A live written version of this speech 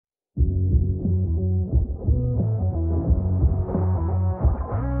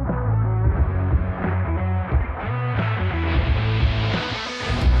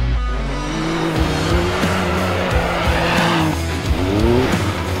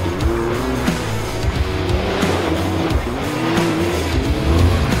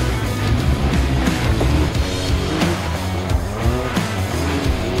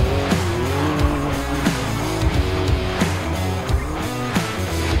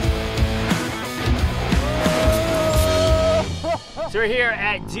So we're here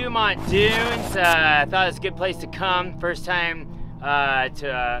at Dumont Dunes. I thought it was a good place to come. First time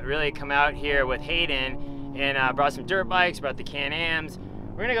to really come out here with Hayden, and brought some dirt bikes, brought the Can-Ams.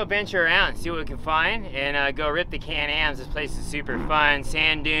 We're gonna go venture around, see what we can find, and go rip the Can-Ams. This place is super fun.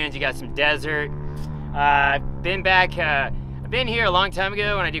 Sand dunes, you got some desert. I've been here a long time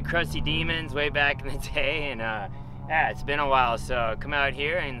ago when I did Crusty Demons way back in the day, and yeah, it's been a while, so come out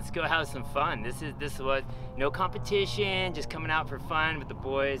here and let's go have some fun. This was no competition, just coming out for fun with the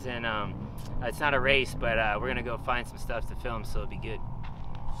boys, and it's not a race, but we're gonna go find some stuff to film, so it'll be good.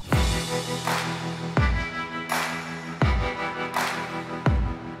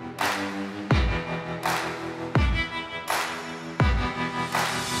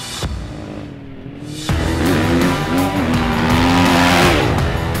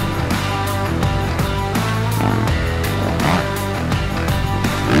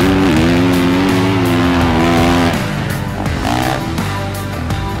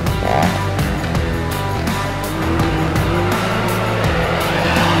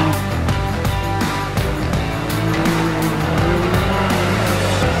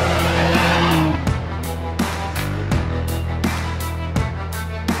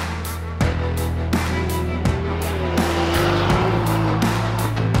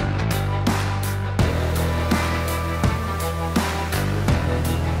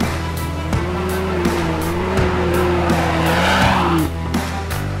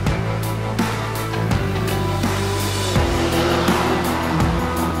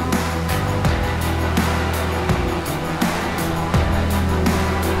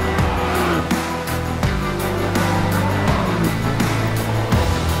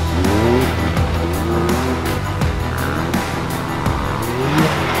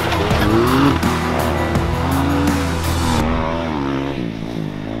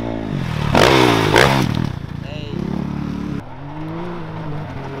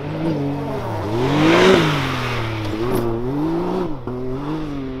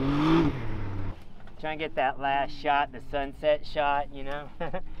 Trying to get that last shot, the sunset shot, you know?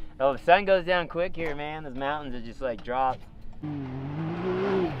 Oh, the sun goes down quick here, man. Those mountains are just like drops.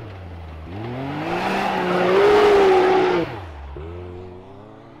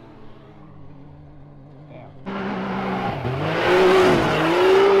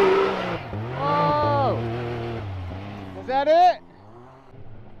 Oh! Was that it?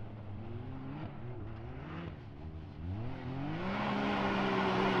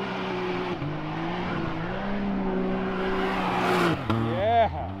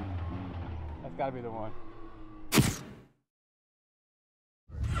 That's gotta be the one.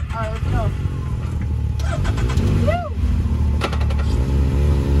 Alright, let's go. Woo!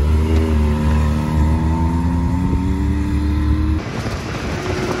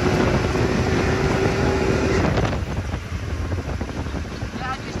 Yeah,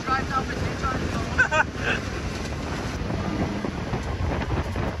 I just drive off with this on.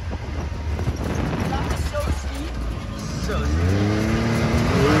 That was so steep. So steep.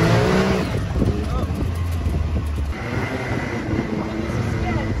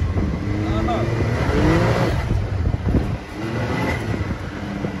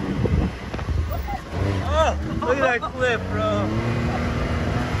 Look at that cliff, bro.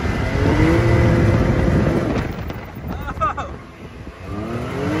 Oh.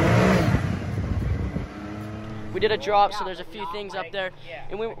 We did a drop, so there's a few things up there,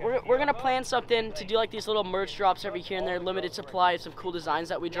 and we're gonna plan something to do like these little merch drops every here and there, limited supply of some cool designs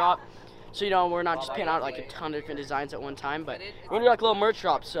that we drop. So you know, we're not just putting out like a ton of different designs at one time, but we're gonna do like little merch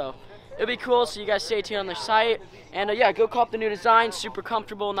drops. So it'll be cool. So you guys stay tuned on the site, and yeah, go cop the new design. Super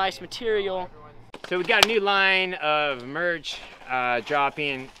comfortable, nice material. So we got a new line of merch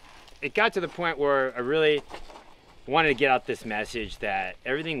dropping. It got to the point where I really wanted to get out this message that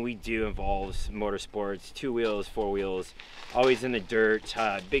everything we do involves motorsports, 2 wheels, 4 wheels, always in the dirt,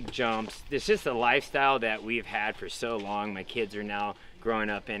 big jumps. It's just a lifestyle that we've had for so long. My kids are now growing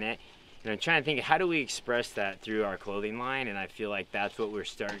up in it. And I'm trying to think, how do we express that through our clothing line? And I feel like that's what we're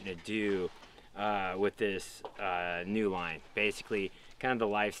starting to do with this new line. Basically, kind of the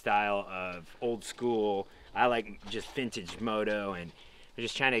lifestyle of old school. I like just vintage moto, and we're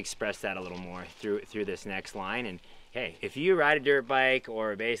just trying to express that a little more through this next line. And hey, if you ride a dirt bike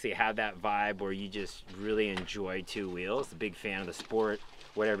or basically have that vibe where you just really enjoy 2 wheels, a big fan of the sport,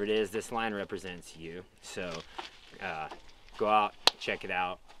 whatever it is, this line represents you. So go out, check it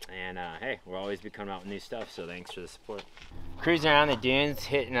out. And hey, we'll always be coming out with new stuff, so thanks for the support. Cruising around the dunes,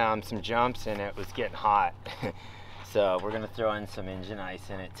 hitting some jumps, and it was getting hot. So we're gonna throw in some engine ice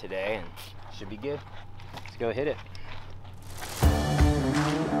in it today, and it should be good. Let's go hit it.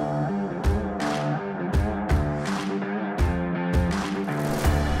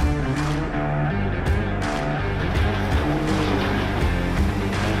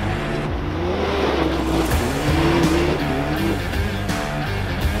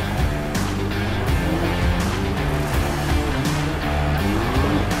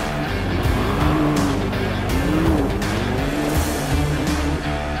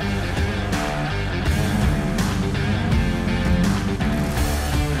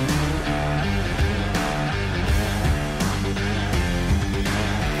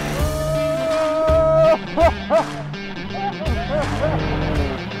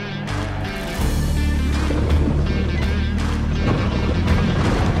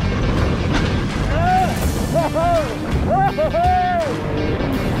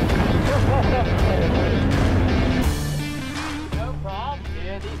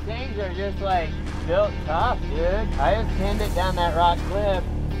 down that rock cliff,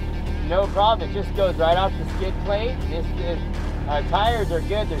 no problem. It just goes right off the skid plate. Our tires are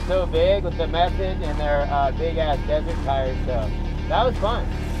good. They're so big with the Method, and they're big ass desert tires. So that was fun.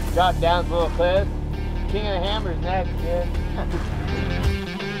 Drop down this little cliff. King of the Hammers next, dude.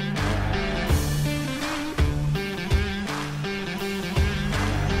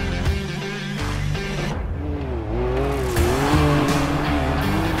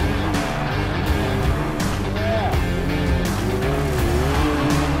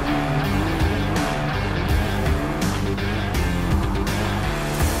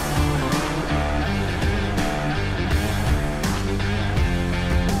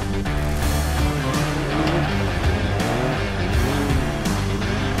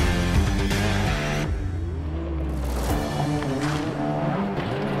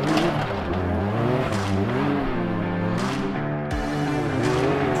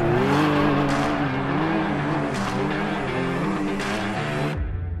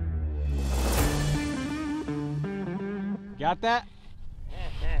 Got that?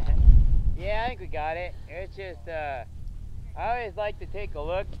 Yeah, I think we got it. It's just, I always like to take a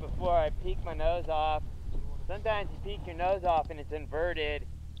look before I peek my nose off. Sometimes you peek your nose off and it's inverted.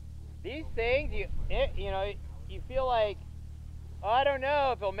 These things, you know, you feel like, oh, I don't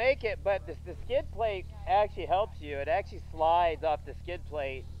know if it'll make it, but the skid plate actually helps you. It actually slides off the skid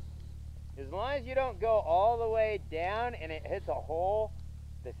plate. As long as you don't go all the way down and it hits a hole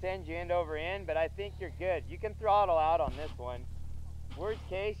to send you end over end, but I think you're good. You can throttle out on this one. Worst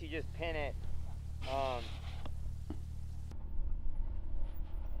case, you just pin it.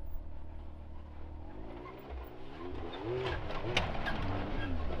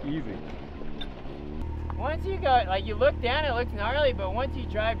 Easy. Once you go, like you look down, it looks gnarly, but once you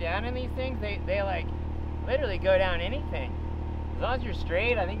drive down in these things, they like literally go down anything. As long as you're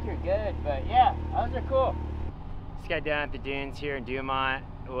straight, I think you're good. But yeah, those are cool. Just got down at the dunes here in Dumont.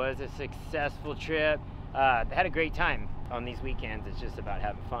 It was a successful trip. Had a great time on these weekends. It's just about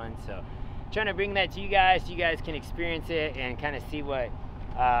having fun. So trying to bring that to you guys so you guys can experience it and kind of see what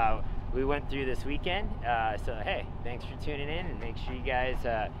we went through this weekend. So hey, thanks for tuning in, and make sure you guys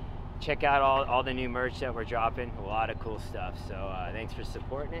check out all the new merch that we're dropping. A lot of cool stuff. So thanks for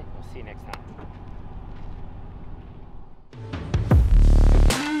supporting it. We'll see you next time.